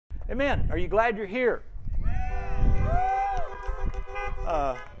Amen. Are you glad you're here?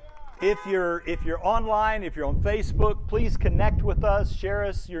 If you're online, if you're on Facebook, please connect with us. Share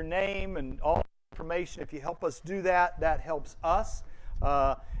us your name and all information. If you help us do that, that helps us.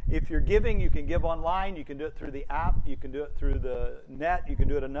 If you're giving, you can give online. You can do it through the app. You can do it through the net. You can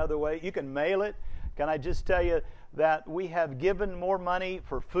do it another way. You can mail it. Can I just tell you that we have given more money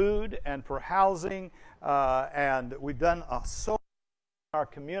for food and for housing, and we've done so much in our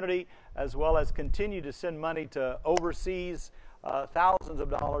community, as well as continue to send money to overseas. Thousands of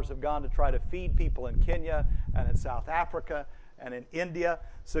dollars have gone to try to feed people in Kenya and in South Africa and in India.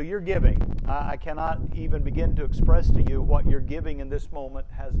 So your giving, I cannot even begin to express to you what your giving in this moment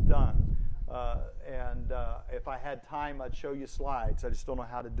has done. If I had time, I'd show you slides. I just don't know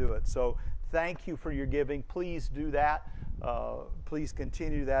how to do it. So thank you for your giving. Please do that. Please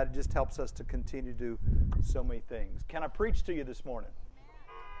continue that. It just helps us to continue to do so many things. Can I preach to you this morning?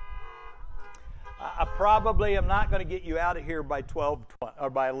 I probably am not going to get you out of here by 12:20 or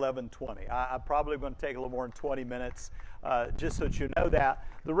by 11:20. I'm probably going to take a little more than 20 minutes, just so that you know that.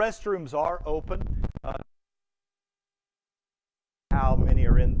 The restrooms are open. How many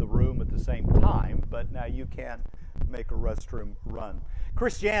are in the room at the same time, but now you can make a restroom run.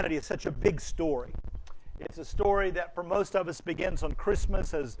 Christianity is such a big story. It's a story that for most of us begins on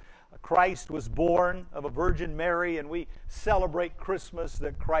Christmas as Christ was born of a Virgin Mary, and we celebrate Christmas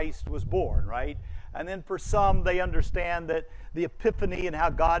that Christ was born, right? And then for some, they understand that the Epiphany and how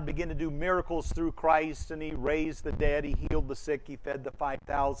God began to do miracles through Christ, and He raised the dead, He healed the sick, He fed the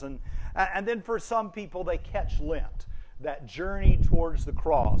 5,000. And then for some people, they catch Lent, that journey towards the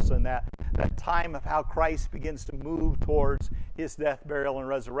cross, and that time of how Christ begins to move towards His death, burial, and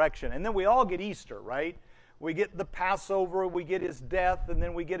resurrection. And then we all get Easter, right? We get the Passover, we get His death, and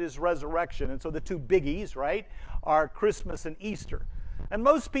then we get His resurrection. And so the two biggies, right, are Christmas and Easter. And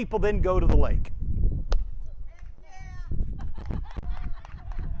most people then go to the lake.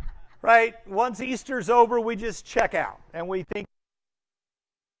 Right? Once Easter's over, we just check out. And we think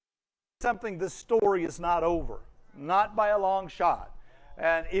the story is not over. Not by a long shot.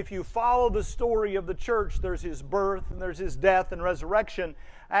 And if you follow the story of the church, there's His birth, and there's His death and resurrection.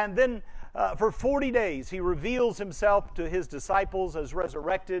 And then for 40 days, He reveals Himself to His disciples as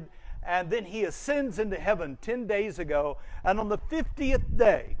resurrected. And then He ascends into heaven 10 days ago. And on the 50th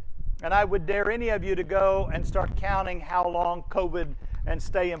day, and I would dare any of you to go and start counting how long COVID and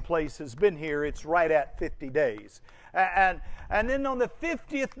stay in place has been here. It's right at 50 days. And then on the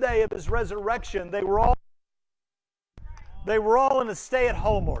 50th day of His resurrection, they were all in a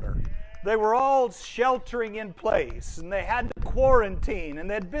stay-at-home order. They were all sheltering in place, and they had to quarantine, and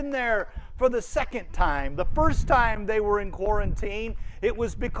they'd been there for the second time. The first time they were in quarantine, it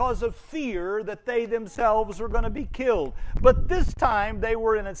was because of fear that they themselves were going to be killed. But this time, they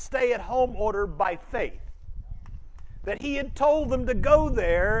were in a stay-at-home order by faith. That He had told them to go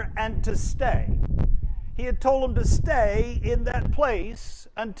there and to stay. He had told them to stay in that place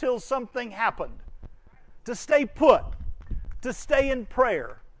until something happened. To stay put. To stay in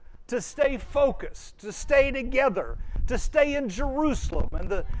prayer. To stay focused. To stay together. To stay in Jerusalem. And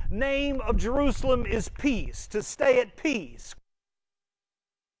the name of Jerusalem is peace. To stay at peace.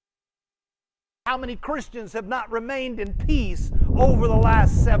 How many Christians have not remained in peace over the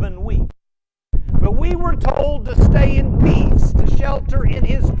last 7 weeks? But we were told to stay in peace, to shelter in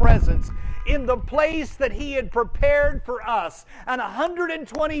His presence, in the place that He had prepared for us. And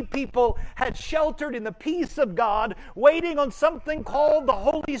 120 people had sheltered in the peace of God, waiting on something called the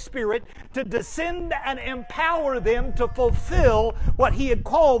Holy Spirit to descend and empower them to fulfill what He had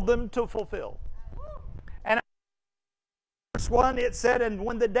called them to fulfill. And verse 1, it said, and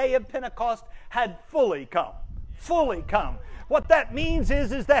when the day of Pentecost had fully come. Fully come. What that means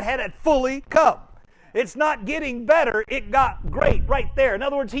is that had it fully come. It's not getting better, it got great right there. In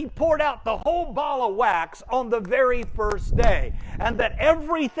other words, He poured out the whole ball of wax on the very first day. And that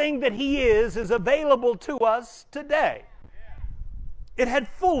everything that He is available to us today. It had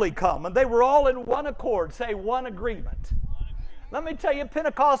fully come, and they were all in one accord, say one agreement. Let me tell you,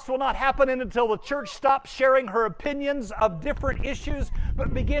 Pentecost will not happen until the church stops sharing her opinions of different issues,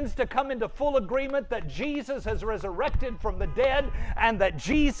 but begins to come into full agreement that Jesus has resurrected from the dead, and that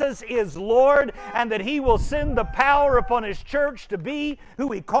Jesus is Lord, and that He will send the power upon His church to be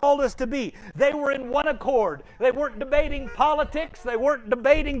who He called us to be. They were in one accord. They weren't debating politics. They weren't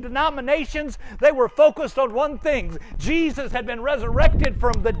debating denominations. They were focused on one thing. Jesus had been resurrected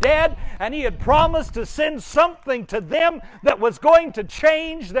from the dead, and He had promised to send something to them that was going to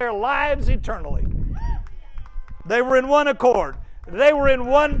change their lives eternally. They were in one accord. They were in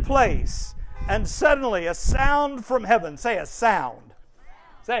one place. And suddenly a sound from heaven, say a sound.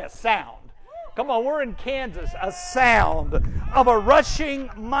 Say a sound. Come on, we're in Kansas. A sound of a rushing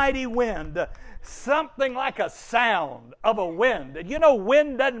mighty wind. Something like a sound of a wind. And you know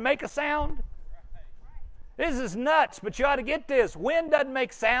wind doesn't make a sound? This is nuts, but you ought to get this. Wind doesn't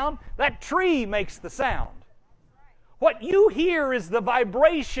make sound. That tree makes the sound. What you hear is the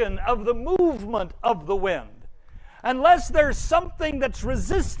vibration of the movement of the wind. Unless there's something that's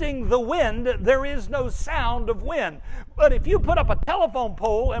resisting the wind, there is no sound of wind. But if you put up a telephone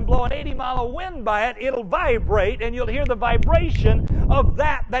pole and blow an 80-mile wind by it, it'll vibrate, and you'll hear the vibration of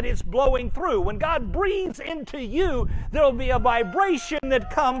that it's blowing through. When God breathes into you, there'll be a vibration that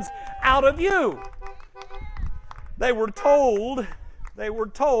comes out of you. They were told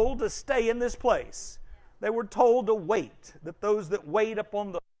to stay in this place. They were told to wait, that those that wait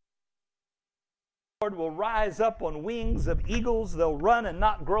upon the Lord will rise up on wings of eagles. They'll run and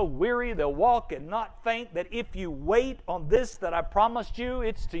not grow weary. They'll walk and not faint. That if you wait on this that I promised you,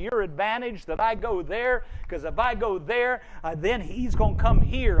 it's to your advantage that I go there. Because if I go there, then He's going to come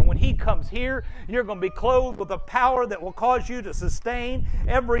here. And when He comes here, you're going to be clothed with a power that will cause you to sustain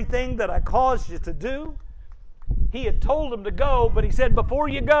everything that I caused you to do. He had told them to go, but He said, before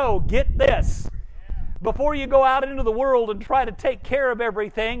you go, get this. Before you go out into the world and try to take care of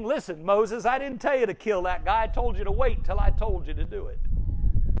everything, listen, Moses, I didn't tell you to kill that guy. I told you to wait until I told you to do it.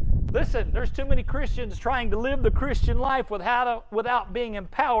 Listen, there's too many Christians trying to live the Christian life without being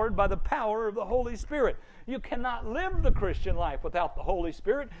empowered by the power of the Holy Spirit. You cannot live the Christian life without the Holy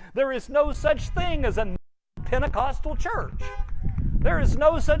Spirit. There is no such thing as a Pentecostal church. There is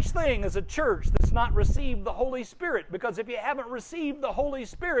no such thing as a church that's not received the Holy Spirit, because if you haven't received the Holy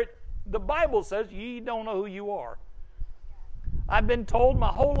Spirit, the Bible says ye don't know who you are. I've been told my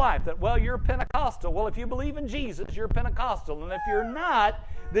whole life that, well, you're Pentecostal. Well, if you believe in Jesus, you're Pentecostal. And if you're not,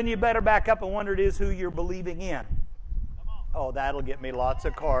 then you better back up and wonder it is who you're believing in. Oh, that'll get me lots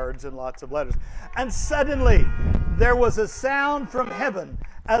of cards and lots of letters. And suddenly, there was a sound from heaven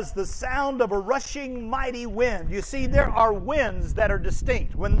as the sound of a rushing mighty wind. You see, there are winds that are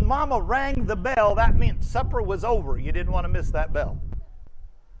distinct. When Mama rang the bell, that meant supper was over. You didn't want to miss that bell.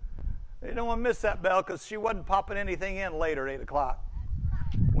 You don't want to miss that bell because she wasn't popping anything in later at 8 o'clock.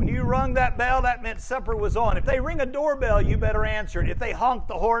 When you rung that bell, that meant supper was on. If they ring a doorbell, you better answer it. If they honk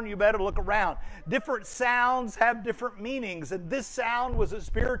the horn, you better look around. Different sounds have different meanings, and this sound was a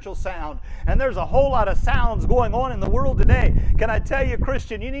spiritual sound. And there's a whole lot of sounds going on in the world today. Can I tell you,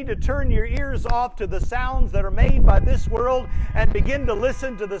 Christian, you need to turn your ears off to the sounds that are made by this world and begin to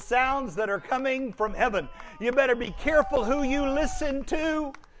listen to the sounds that are coming from heaven. You better be careful who you listen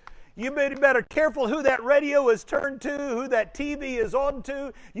to. You better be careful who that radio is turned to, who that TV is on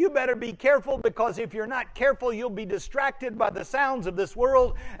to. You better be careful, because if you're not careful, you'll be distracted by the sounds of this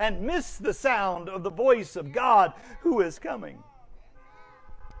world and miss the sound of the voice of God who is coming.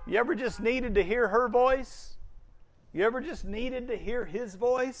 You ever just needed to hear her voice? You ever just needed to hear His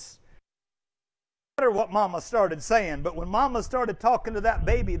voice? No matter what Mama started saying, but when Mama started talking to that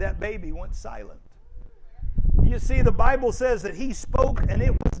baby went silent. You see, the Bible says that He spoke and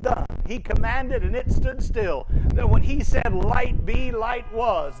it was done. He commanded and it stood still. That when He said light be, light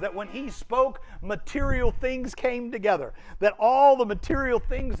was. That when He spoke, material things came together. That all the material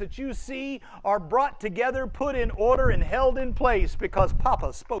things that you see are brought together, put in order, and held in place because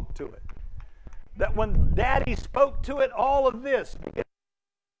Papa spoke to it. That when Daddy spoke to it, all of this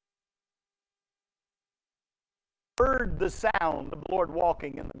heard the sound of the Lord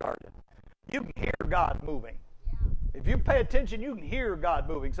walking in the garden. You can hear God moving. If you pay attention, you can hear God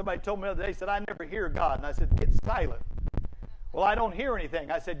moving. Somebody told me the other day, said, I never hear God. And I said, get silent. Well, I don't hear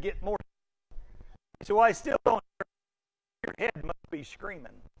anything. I said, get more. So I still don't hear. Your head must be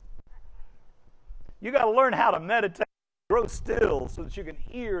screaming. You got to learn how to meditate, grow still, so that you can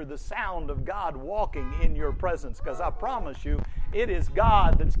hear the sound of God walking in your presence. Because I promise you, it is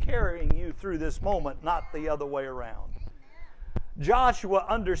God that's carrying you through this moment, not the other way around. Joshua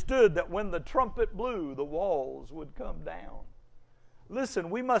understood that when the trumpet blew, the walls would come down. Listen,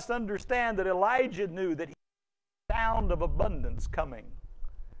 we must understand that Elijah knew that he heard the sound of abundance coming.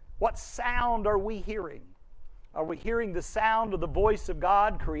 What sound are we hearing? Are we hearing the sound of the voice of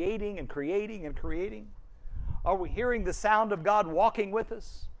God creating and creating and creating? Are we hearing the sound of God walking with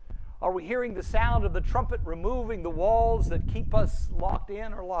us? Are we hearing the sound of the trumpet removing the walls that keep us locked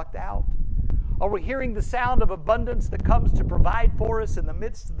in or locked out? Are we hearing the sound of abundance that comes to provide for us in the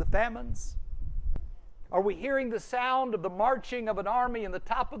midst of the famines? Are we hearing the sound of the marching of an army in the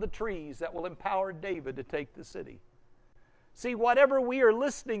top of the trees that will empower David to take the city? See, whatever we are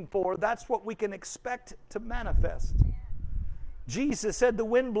listening for, that's what we can expect to manifest. Jesus said the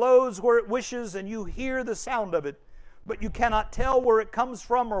wind blows where it wishes and you hear the sound of it, but you cannot tell where it comes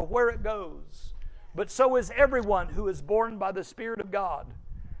from or where it goes. But so is everyone who is born by the Spirit of God.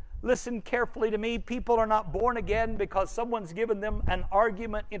 Listen carefully to me. People are not born again because someone's given them an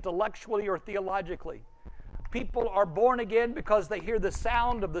argument intellectually or theologically. People are born again because they hear the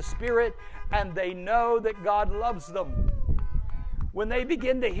sound of the Spirit and they know that God loves them. When they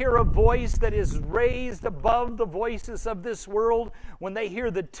begin to hear a voice that is raised above the voices of this world, when they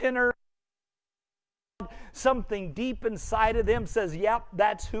hear the tenor, something deep inside of them says, yep,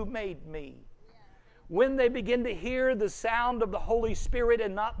 that's who made me. When they begin to hear the sound of the Holy Spirit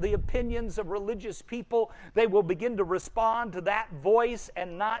and not the opinions of religious people, they will begin to respond to that voice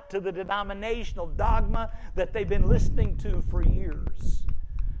and not to the denominational dogma that they've been listening to for years.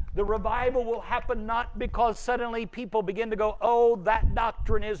 The revival will happen not because suddenly people begin to go, oh, that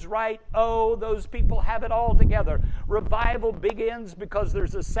doctrine is right. Oh, those people have it all together. Revival begins because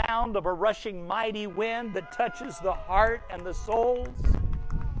there's a sound of a rushing mighty wind that touches the heart and the souls.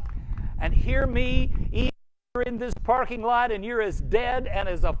 And hear me, even if you're in this parking lot and you're as dead and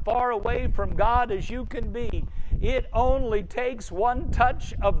as far away from God as you can be, it only takes one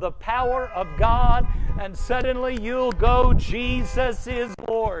touch of the power of God and suddenly you'll go, Jesus is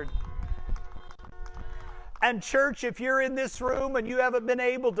Lord. And church, if you're in this room and you haven't been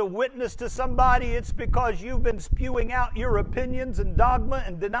able to witness to somebody, it's because you've been spewing out your opinions and dogma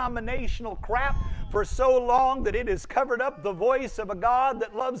and denominational crap for so long that it has covered up the voice of a God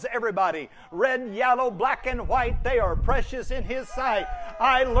that loves everybody. Red, yellow, black, and white, they are precious in His sight.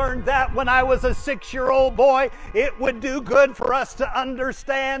 I learned that when I was a 6-year-old boy. It would do good for us to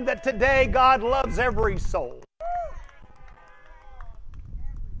understand that today God loves every soul.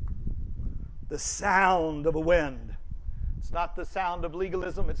 The sound of a wind. It's not the sound of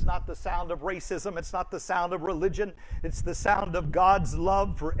legalism. It's not the sound of racism. It's not the sound of religion. It's the sound of God's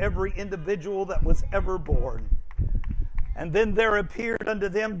love for every individual that was ever born. And then there appeared unto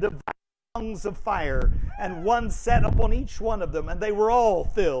them divine tongues of fire, and one sat upon each one of them, and they were all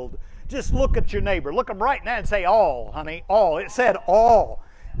filled. Just look at your neighbor. Look them right now and say, all, honey, all. It said all.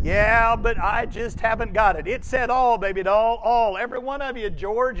 Yeah, but I just haven't got it. It said all, baby doll, all. Every one of you,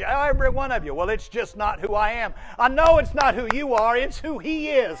 George, every one of you. Well, it's just not who I am. I know it's not who you are. It's who He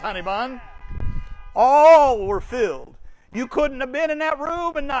is, honey bun. All were filled. You couldn't have been in that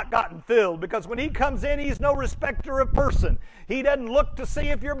room and not gotten filled, because when He comes in, He's no respecter of person. He doesn't look to see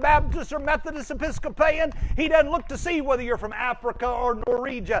if you're Baptist or Methodist, Episcopalian. He doesn't look to see whether you're from Africa or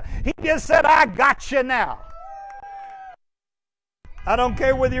Norwegia. He just said, I got you now. I don't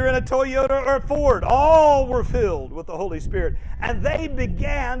care whether you're in a Toyota or a Ford. All were filled with the Holy Spirit. And they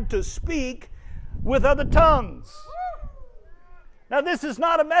began to speak with other tongues. Now, this is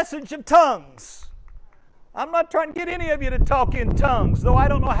not a message of tongues. I'm not trying to get any of you to talk in tongues, though I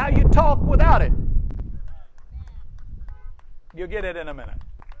don't know how you talk without it. You'll get it in a minute.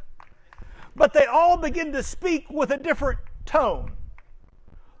 But they all begin to speak with a different tone.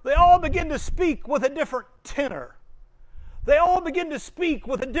 They all begin to speak with a different tenor. They all begin to speak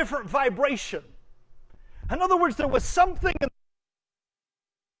with a different vibration. In other words, there was something in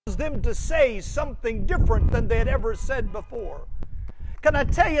them to say something different than they had ever said before. Can I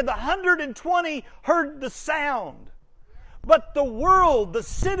tell you, the 120 heard the sound, but the world, the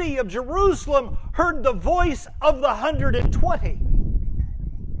city of Jerusalem, heard the voice of the 120.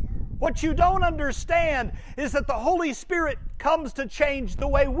 What you don't understand is that the Holy Spirit comes to change the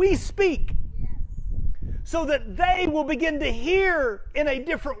way we speak, so that they will begin to hear in a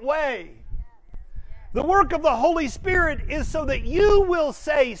different way. The work of the Holy Spirit is so that you will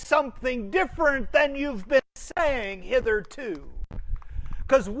say something different than you've been saying hitherto.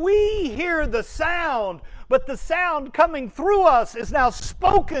 Because we hear the sound, but the sound coming through us is now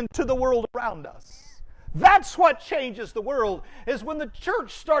spoken to the world around us. That's what changes the world, is when the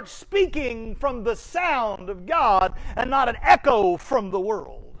church starts speaking from the sound of God and not an echo from the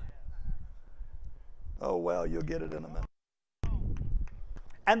world. Oh, well, you'll get it in a minute.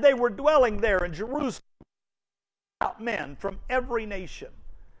 And they were dwelling there in Jerusalem, men from every nation.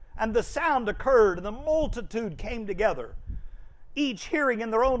 And the sound occurred, and the multitude came together, each hearing in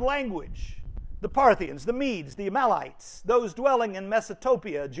their own language. The Parthians, the Medes, the Amalekites, those dwelling in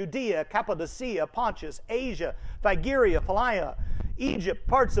Mesopotamia, Judea, Cappadocia, Pontus, Asia, Phrygia, Phrygia, Egypt,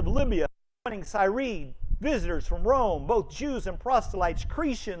 parts of Libya, joining Cyrene, visitors from Rome, both Jews and proselytes,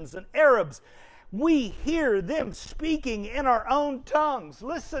 Cretians and Arabs. We hear them speaking in our own tongues.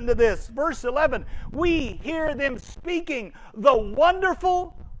 Listen to this, verse 11. We hear them speaking the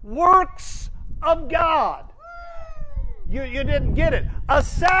wonderful works of God. You didn't get it. A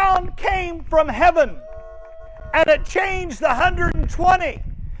sound came from heaven, and it changed the 120.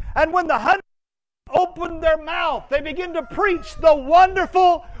 And when the 100 opened their mouth. They began to preach the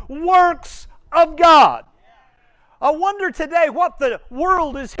wonderful works of God. I wonder today what the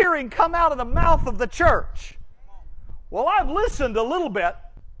world is hearing come out of the mouth of the church. Well, I've listened a little bit.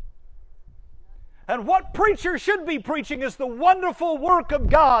 And what preachers should be preaching is the wonderful work of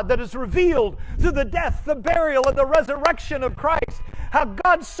God that is revealed through the death, the burial, and the resurrection of Christ. How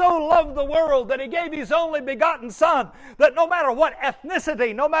God so loved the world that He gave His only begotten Son, that no matter what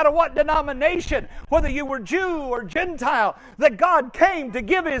ethnicity, no matter what denomination, whether you were Jew or Gentile, that God came to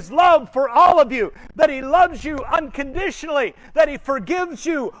give His love for all of you, that He loves you unconditionally, that He forgives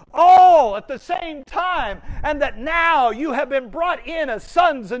you all at the same time, and that now you have been brought in as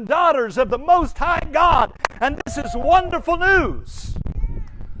sons and daughters of the Most High God. And this is wonderful news.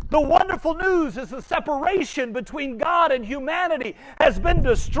 The wonderful news is the separation between God and humanity has been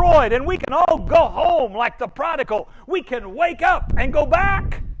destroyed, and we can all go home like the prodigal. We can wake up and go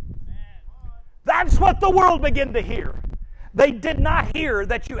back. That's what the world began to hear. They did not hear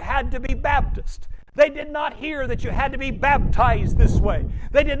that you had to be Baptist. They did not hear that you had to be baptized this way.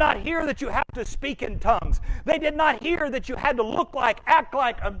 They did not hear that you have to speak in tongues. They did not hear that you had to look like, act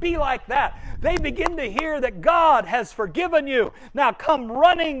like, and be like that. They begin to hear that God has forgiven you. Now come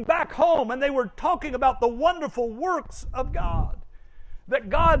running back home. And they were talking about the wonderful works of God. That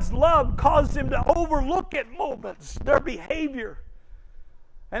God's love caused them to overlook at moments their behavior.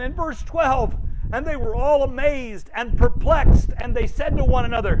 And in verse 12, and they were all amazed and perplexed, and they said to one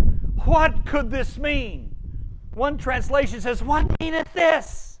another, what could this mean? One translation says, what meaneth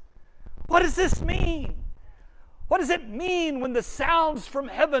this? What does this mean? What does it mean when the sounds from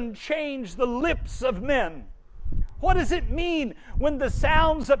heaven change the lips of men? What does it mean when the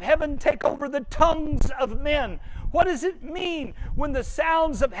sounds of heaven take over the tongues of men? What does it mean when the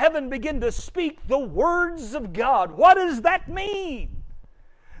sounds of heaven begin to speak the words of God? What does that mean?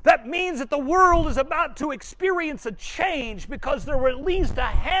 That means that the world is about to experience a change because there were at least a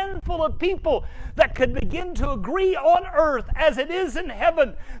handful of people that could begin to agree on earth as it is in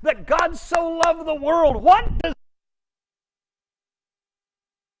heaven that God so loved the world. What does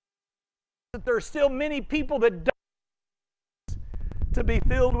that there are still many people that don't to be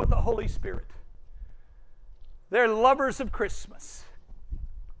filled with the Holy Spirit. They're lovers of Christmas.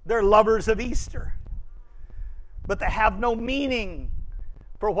 They're lovers of Easter. But they have no meaning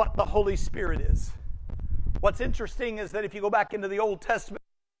for what the Holy Spirit is. What's interesting is that if you go back into the Old Testament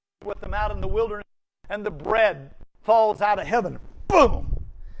with them out in the wilderness and the bread falls out of heaven, boom,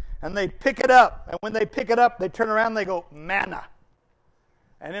 and they pick it up, and when they pick it up they turn around and they go manna,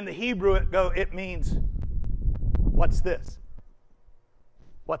 and in the Hebrew it means what's this?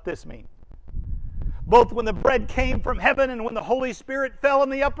 What this means? Both when the bread came from heaven and when the Holy Spirit fell in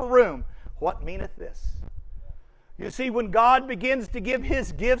the upper room, what meaneth this? You see, when God begins to give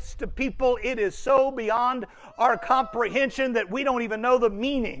His gifts to people, it is so beyond our comprehension that we don't even know the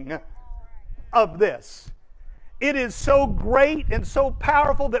meaning of this. It is so great and so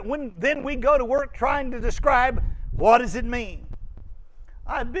powerful that then we go to work trying to describe what does it mean.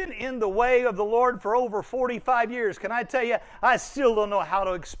 I've been in the way of the Lord for over 45 years. Can I tell you, I still don't know how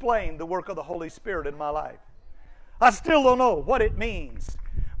to explain the work of the Holy Spirit in my life. I still don't know what it means.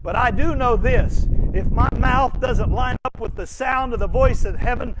 But I do know this, if my mouth doesn't line up with the sound of the voice of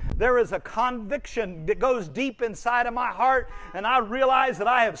heaven, there is a conviction that goes deep inside of my heart, and I realize that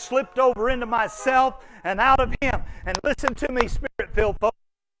I have slipped over into myself and out of Him. And listen to me, Spirit-filled folks.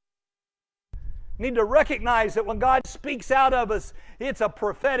 You need to recognize that when God speaks out of us, it's a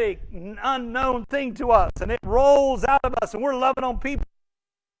prophetic, unknown thing to us, and it rolls out of us, and we're loving on people.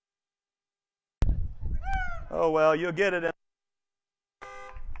 Oh, well, you'll get it in.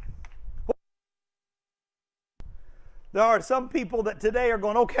 There are some people that today are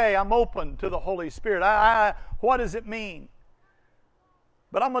going, okay, I'm open to the Holy Spirit. What does it mean?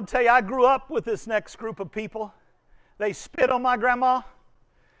 But I'm going to tell you, I grew up with this next group of people. They spit on my grandma.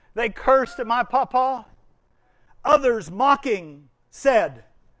 They cursed at my papa. Others, mocking, said,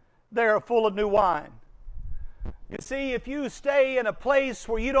 they are full of new wine. You see, if you stay in a place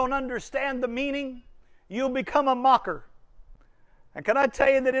where you don't understand the meaning, you'll become a mocker. And can I tell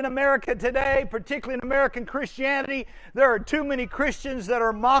you that in America today, particularly in American Christianity, there are too many Christians that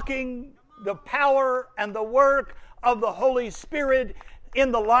are mocking the power and the work of the Holy Spirit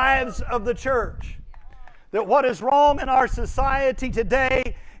in the lives of the church. That what is wrong in our society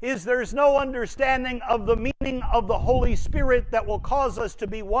today is there's no understanding of the meaning of the Holy Spirit that will cause us to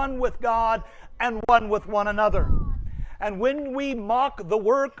be one with God and one with one another. And when we mock the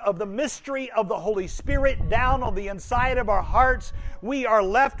work of the mystery of the Holy Spirit down on the inside of our hearts, we are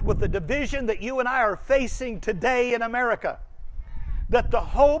left with the division that you and I are facing today in America. that the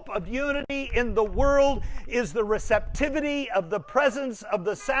hope of unity in the world is the receptivity of the presence of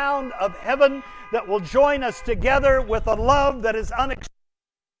the sound of heaven that will join us together with a love that is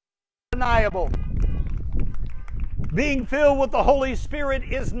undeniable. Being filled with the Holy Spirit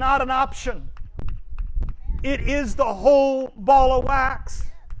is not an option. It is the whole ball of wax.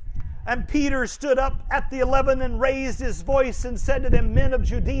 And Peter stood up at the 11 and raised his voice and said to them, Men of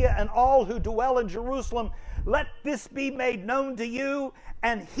Judea and all who dwell in Jerusalem, let this be made known to you,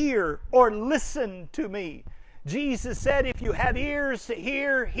 and hear or listen to me. Jesus said, if you have ears to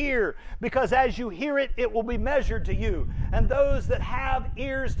hear, hear, because as you hear it, it will be measured to you. And those that have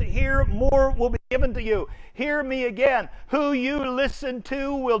ears to hear, more will be given to you. Hear me again. Who you listen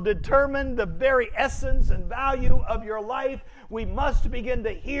to will determine the very essence and value of your life. We must begin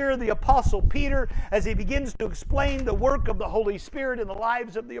to hear the Apostle Peter as he begins to explain the work of the Holy Spirit in the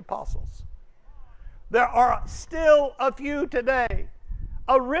lives of the apostles. There are still a few today,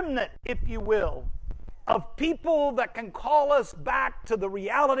 a remnant, if you will, of people that can call us back to the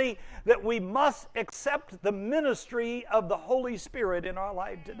reality that we must accept the ministry of the Holy Spirit in our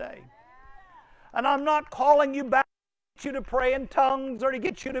life today. And I'm not calling you back to get you to pray in tongues or to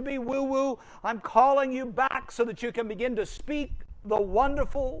get you to be woo-woo. I'm calling you back so that you can begin to speak the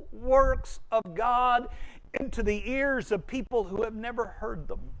wonderful works of God into the ears of people who have never heard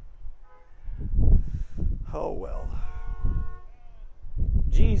them. Oh, well.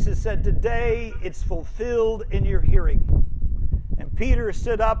 Jesus said, today it's fulfilled in your hearing. And Peter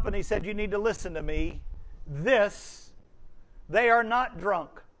stood up and he said, you need to listen to me. They are not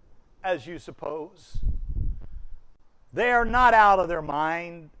drunk, as you suppose. They are not out of their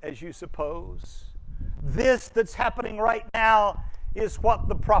mind, as you suppose. This that's happening right now is what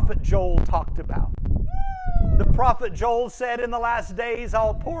the prophet Joel talked about. The prophet Joel said, in the last days,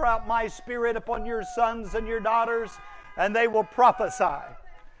 I'll pour out my spirit upon your sons and your daughters, and they will prophesy.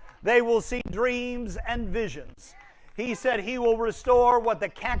 They will see dreams and visions. He said he will restore what the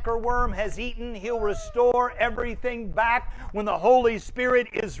cankerworm has eaten. He'll restore everything back. When the Holy Spirit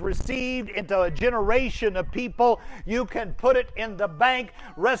is received into a generation of people, you can put it in the bank.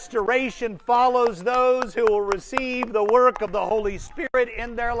 Restoration follows those who will receive the work of the Holy Spirit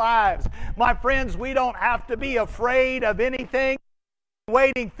in their lives. My friends, we don't have to be afraid of anything.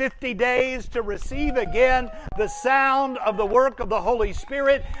 Waiting 50 days to receive again the sound of the work of the Holy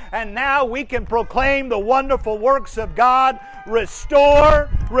Spirit, and now we can proclaim the wonderful works of God. Restore,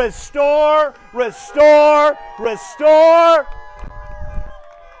 restore, restore, restore.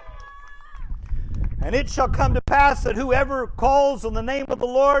 And it shall come to pass that whoever calls on the name of the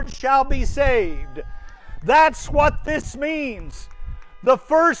Lord shall be saved. That's what this means. The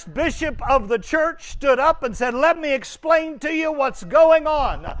first bishop of the church stood up and said, let me explain to you what's going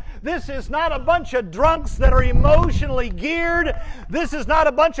on. This is not a bunch of drunks that are emotionally geared. This is not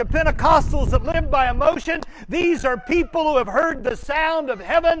a bunch of Pentecostals that live by emotion. These are people who have heard the sound of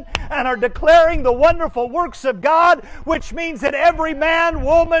heaven and are declaring the wonderful works of God, which means that every man,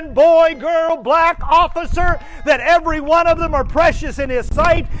 woman, boy, girl, black, officer, that every one of them are precious in His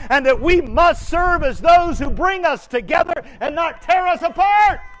sight, and that we must serve as those who bring us together and not tear us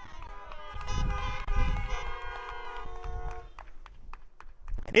apart.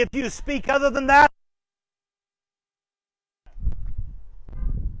 If you speak other than that,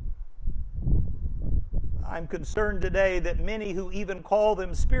 I'm concerned today that many who even call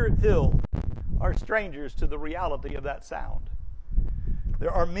them Spirit-filled are strangers to the reality of that sound.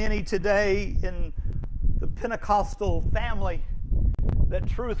 There are many today in the Pentecostal family that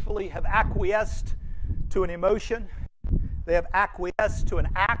truthfully have acquiesced to an emotion. They have acquiesced to an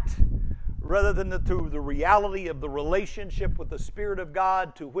act rather than to the reality of the relationship with the Spirit of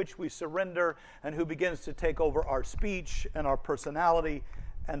God, to which we surrender and who begins to take over our speech and our personality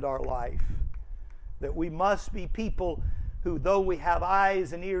and our life. That we must be people who, though we have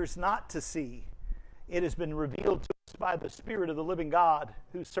eyes and ears not to see, it has been revealed to us by the Spirit of the living God,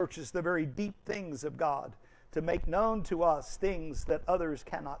 who searches the very deep things of God to make known to us things that others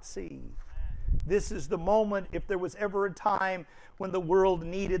cannot see. This is the moment, if there was ever a time when the world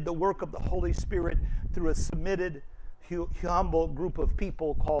needed the work of the Holy Spirit through a submitted, humble group of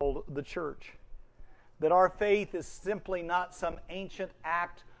people called the church. That our faith is simply not some ancient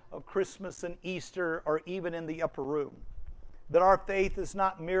act of Christmas and Easter or even in the upper room. That our faith is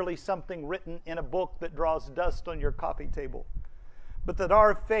not merely something written in a book that draws dust on your coffee table. But that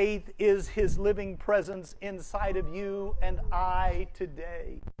our faith is His living presence inside of you and I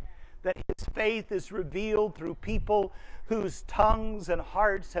today. That His faith is revealed through people whose tongues and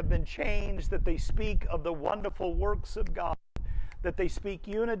hearts have been changed, that they speak of the wonderful works of God. that they speak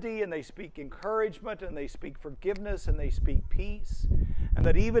unity and they speak encouragement and they speak forgiveness and they speak peace. And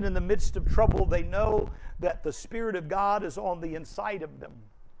that even in the midst of trouble, they know that the Spirit of God is on the inside of them.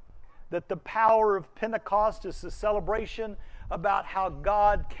 That the power of Pentecost is the celebration about how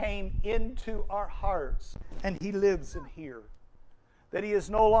God came into our hearts and He lives in here. That He is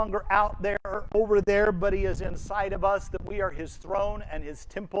no longer out there or over there, but He is inside of us, that we are His throne and His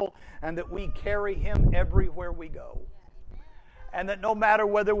temple, and that we carry Him everywhere we go. And that no matter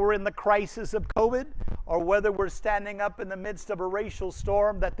whether we're in the crisis of COVID or whether we're standing up in the midst of a racial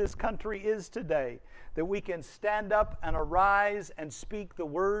storm that this country is today, that we can stand up and arise and speak the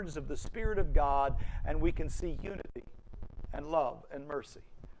words of the Spirit of God, and we can see unity and love and mercy.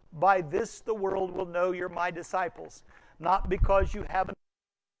 By this the world will know you're my disciples, not because you have an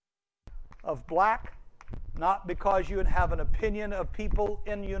opinion of black, not because you have an opinion of people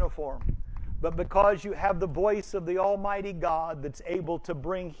in uniform, but because you have the voice of the Almighty God that's able to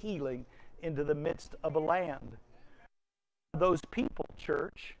bring healing into the midst of a land. Those people,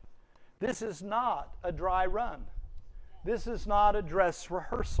 church, this is not a dry run. This is not a dress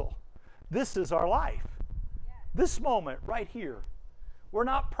rehearsal. This is our life. This moment right here. We're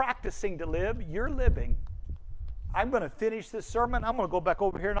not practicing to live, you're living. I'm going to finish this sermon. I'm going to go back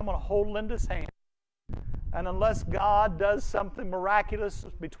over here and I'm going to hold Linda's hand. And unless God does something miraculous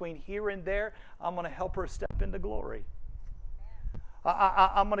between here and there, I'm going to help her step into glory.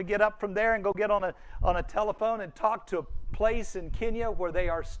 I'm going to get up from there and go get on a telephone and talk to a place in Kenya where they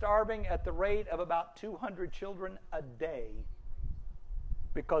are starving at the rate of about 200 children a day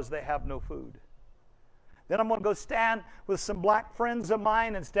because they have no food. Then I'm going to go stand with some black friends of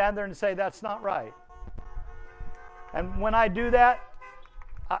mine and stand there and say, that's not right. And when I do that,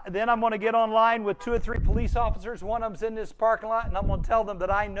 then I'm going to get online with 2 or 3 police officers. One of them's in this parking lot, and I'm going to tell them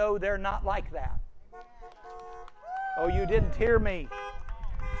that I know they're not like that. Oh, you didn't hear me.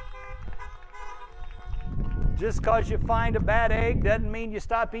 Just because you find a bad egg doesn't mean you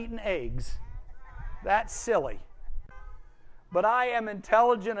stop eating eggs. That's silly. But I am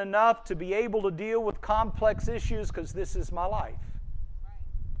intelligent enough to be able to deal with complex issues because this is my life.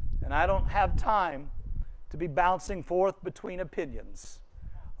 And I don't have time to be bouncing forth between opinions.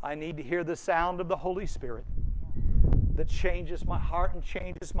 I need to hear the sound of the Holy Spirit that changes my heart and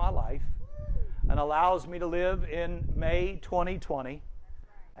changes my life and allows me to live in May 2020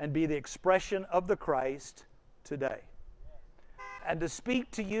 and be the expression of the Christ today. And to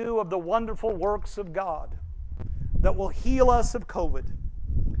speak to you of the wonderful works of God that will heal us of COVID,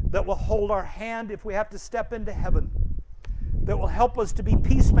 that will hold our hand if we have to step into heaven, that will help us to be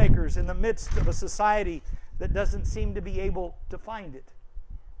peacemakers in the midst of a society that doesn't seem to be able to find it.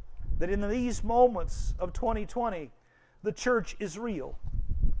 That in these moments of 2020, the church is real.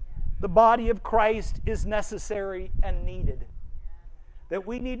 The body of Christ is necessary and needed. That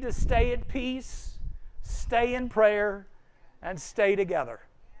we need to stay at peace, stay in prayer, and stay together.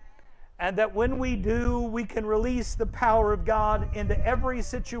 And that when we do, we can release the power of God into every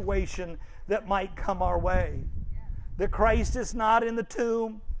situation that might come our way. That Christ is not in the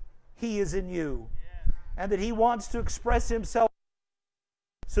tomb, He is in you. And that He wants to express Himself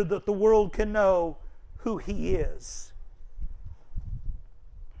so that the world can know who He is.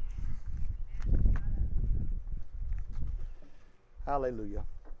 Hallelujah.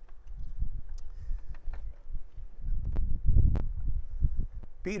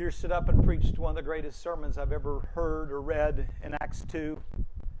 Peter stood up and preached one of the greatest sermons I've ever heard or read in Acts 2.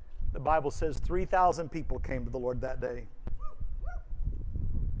 The Bible says 3,000 people came to the Lord that day.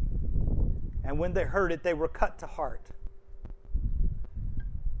 And when they heard it, they were cut to heart.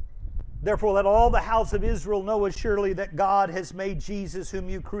 Therefore, let all the house of Israel know assuredly that God has made Jesus, whom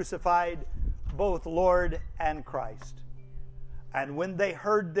you crucified, both Lord and Christ. And when they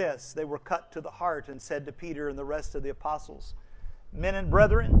heard this, they were cut to the heart and said to Peter and the rest of the apostles, Men and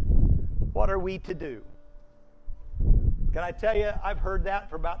brethren, what are we to do? Can I tell you, I've heard that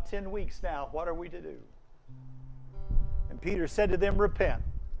for about 10 weeks now. What are we to do? And Peter said to them, Repent.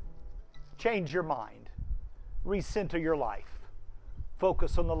 Change your mind. Recenter your life.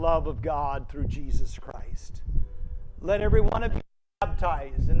 Focus on the love of God through Jesus Christ. Let every one of you be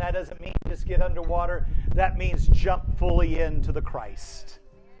baptized. And that doesn't mean just get underwater. That means jump fully into the Christ.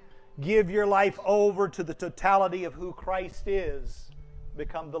 Give your life over to the totality of who Christ is.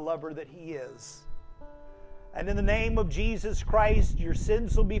 Become the lover that He is. And in the name of Jesus Christ, your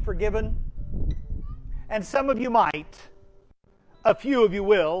sins will be forgiven. And some of you might. A few of you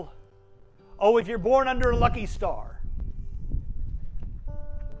will. Oh, if you're born under a lucky star.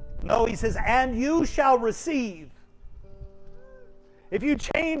 No, He says, and you shall receive. If you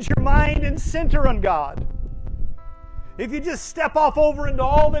change your mind and center on God. if you just step off over into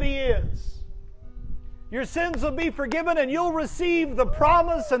all that He is, your sins will be forgiven and you'll receive the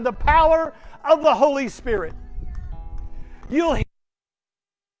promise and the power of the Holy Spirit. You'll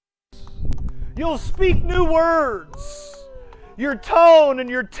speak new words. Your tone and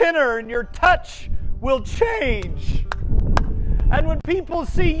your tenor and your touch will change. And when people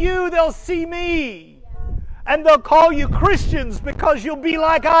see you, they'll see me. And they'll call you Christians because you'll be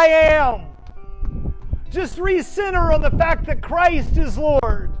like I am. Just recenter on the fact that Christ is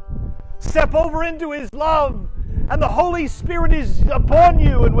Lord. Step over into His love, and the Holy Spirit is upon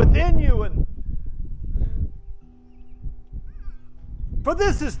you and within you. And for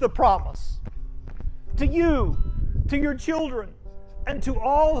this is the promise to you, to your children, and to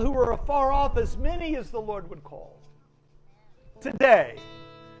all who are afar off, as many as the Lord would call. Today,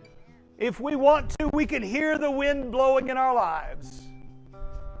 if we want to, we can hear the wind blowing in our lives.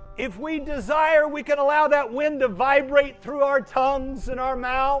 If we desire, we can allow that wind to vibrate through our tongues and our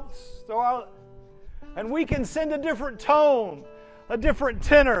mouths. And we can send a different tone, a different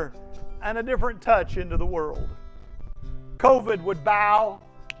tenor, and a different touch into the world. COVID would bow.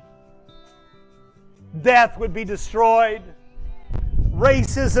 Death would be destroyed.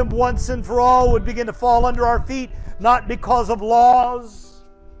 Racism once and for all would begin to fall under our feet, not because of laws.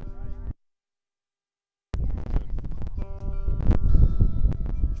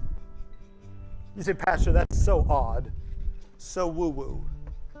 You say, Pastor, that's so odd, so woo-woo.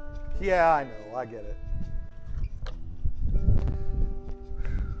 Yeah, I know, I get it.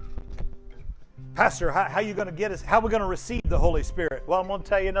 Pastor, how are you going to get us? How are we going to receive the Holy Spirit? Well, I'm going to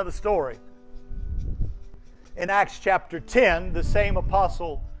tell you another story. In Acts chapter 10, the same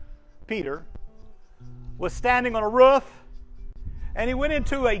apostle Peter was standing on a roof, and he went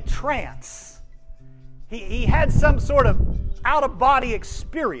into a trance. He had some sort of out-of-body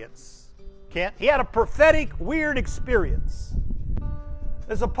experience. Kent. He had a prophetic, weird experience.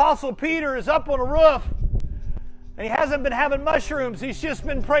 This apostle Peter is up on a roof, and he hasn't been having mushrooms. He's just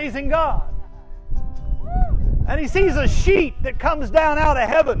been praising God. And he sees a sheet that comes down out of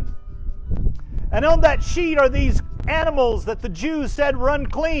heaven. And on that sheet are these animals that the Jews said were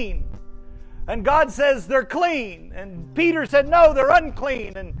unclean. And God says they're clean. And Peter said, no, they're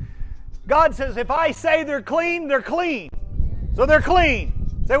unclean. And God says, if I say they're clean, they're clean. So they're clean.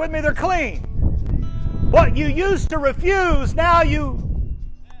 Say with me, they're clean. What you used to refuse,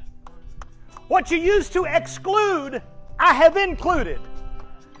 what you used to exclude, I have included.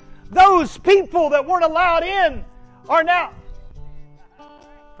 Those people that weren't allowed in are now.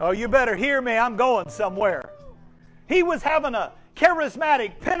 Oh, you better hear me, I'm going somewhere. He was having a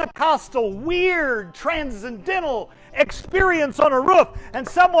charismatic, Pentecostal, weird, transcendental experience on a roof, and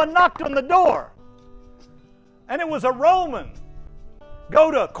someone knocked on the door. And it was a Roman. Go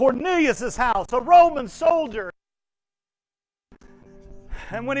to Cornelius' house, a Roman soldier.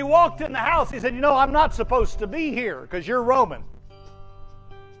 And when he walked in the house, he said, you know, I'm not supposed to be here because you're Roman.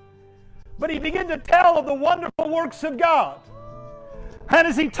 But he began to tell of the wonderful works of God. And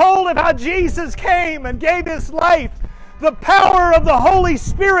as he told of how Jesus came and gave His life, the power of the Holy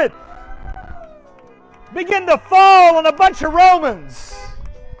Spirit began to fall on a bunch of Romans.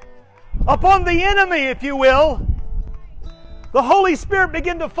 Upon the enemy, if you will. The Holy Spirit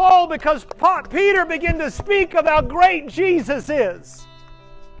began to fall because Peter began to speak of how great Jesus is.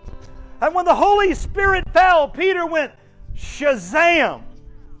 And when the Holy Spirit fell, Peter went, Shazam!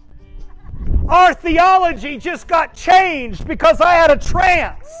 Our theology just got changed because I had a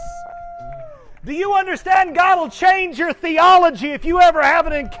trance. Do you understand? God will change your theology if you ever have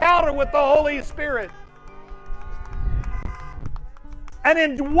an encounter with the Holy Spirit. And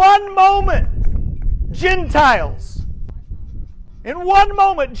in one moment, Gentiles,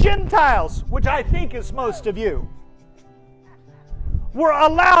 which I think is most of you, were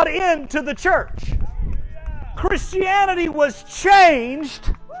allowed into the church. Christianity was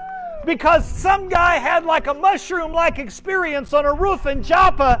changed because some guy had like a mushroom-like experience on a roof in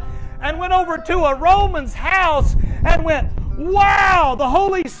Joppa and went over to a Roman's house and went, wow, the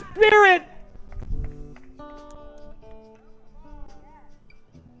Holy Spirit.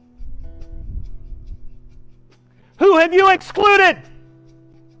 Who have you excluded?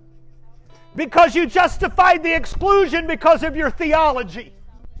 Because you justified the exclusion because of your theology.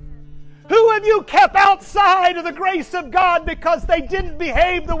 Who have you kept outside of the grace of God because they didn't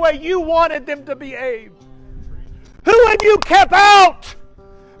behave the way you wanted them to behave? Who have you kept out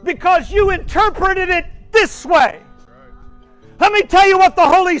because you interpreted it this way? Let me tell you what the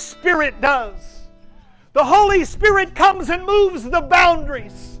Holy Spirit does. The Holy Spirit comes and moves the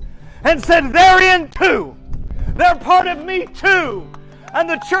boundaries and said, they're in too. They're part of me too. And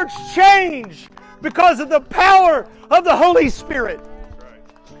the church changed because of the power of the Holy Spirit.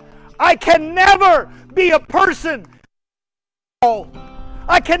 I can never be a person.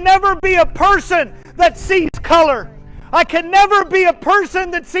 I can never be a person that sees color. I can never be a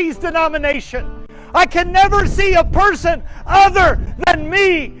person that sees denomination. I can never see a person other than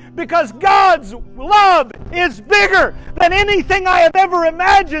me, because God's love is bigger than anything I have ever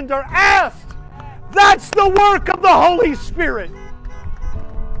imagined or asked. That's the work of the Holy Spirit.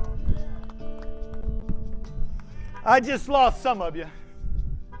 I just lost some of you.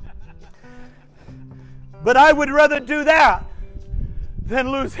 But I would rather do that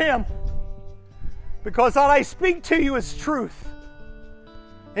than lose him. Because what I speak to you is truth.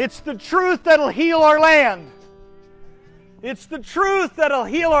 It's the truth that'll heal our land. It's the truth that'll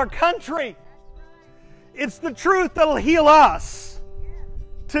heal our country. It's the truth that'll heal us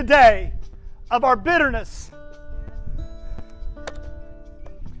today of our bitterness.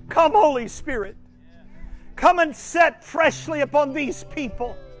 Come, Holy Spirit. Come and set freshly upon these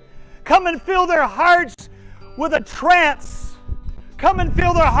people. Come and fill their hearts with a trance. Come and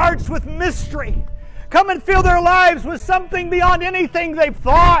fill their hearts with mystery. Come and fill their lives with something beyond anything they've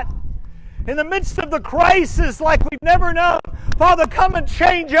thought. In the midst of the crisis like we've never known, Father, come and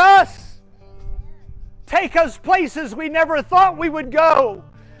change us. Take us places we never thought we would go.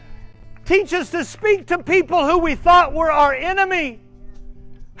 Teach us to speak to people who we thought were our enemy.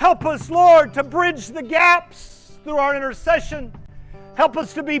 Help us, Lord, to bridge the gaps through our intercession. Help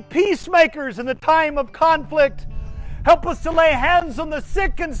us to be peacemakers in the time of conflict. Help us to lay hands on the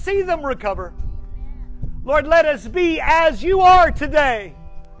sick and see them recover. Lord, let us be as you are today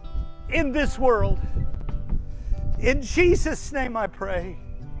in this world. In Jesus' name I pray.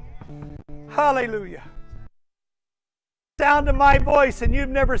 Hallelujah. Sound of my voice and you've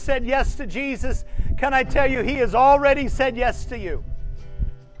never said yes to Jesus, can I tell you, He has already said yes to you.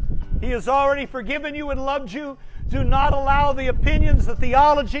 He has already forgiven you and loved you. Do not allow the opinions, the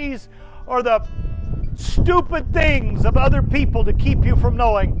theologies, or the stupid things of other people to keep you from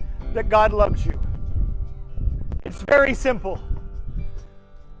knowing that God loves you. It's very simple.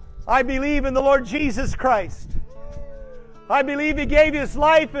 I believe in the Lord Jesus Christ. I believe He gave His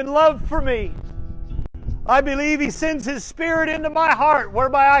life and love for me. I believe He sends His Spirit into my heart,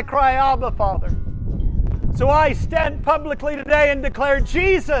 whereby I cry, Abba, Father. So I stand publicly today and declare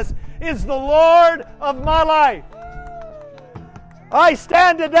Jesus is the Lord of my life. I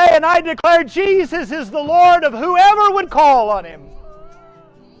stand today and I declare Jesus is the Lord of whoever would call on Him.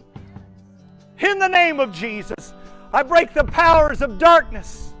 In the name of Jesus, I break the powers of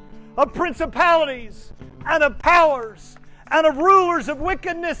darkness, of principalities, and of powers, and of rulers of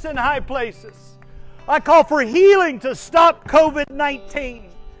wickedness in high places. I call for healing to stop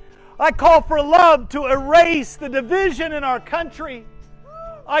COVID-19. I call for love to erase the division in our country.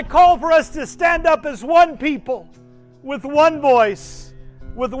 I call for us to stand up as one people, with one voice,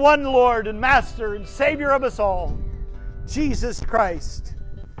 with one Lord and Master and Savior of us all, Jesus Christ.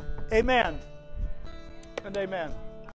 Amen and amen.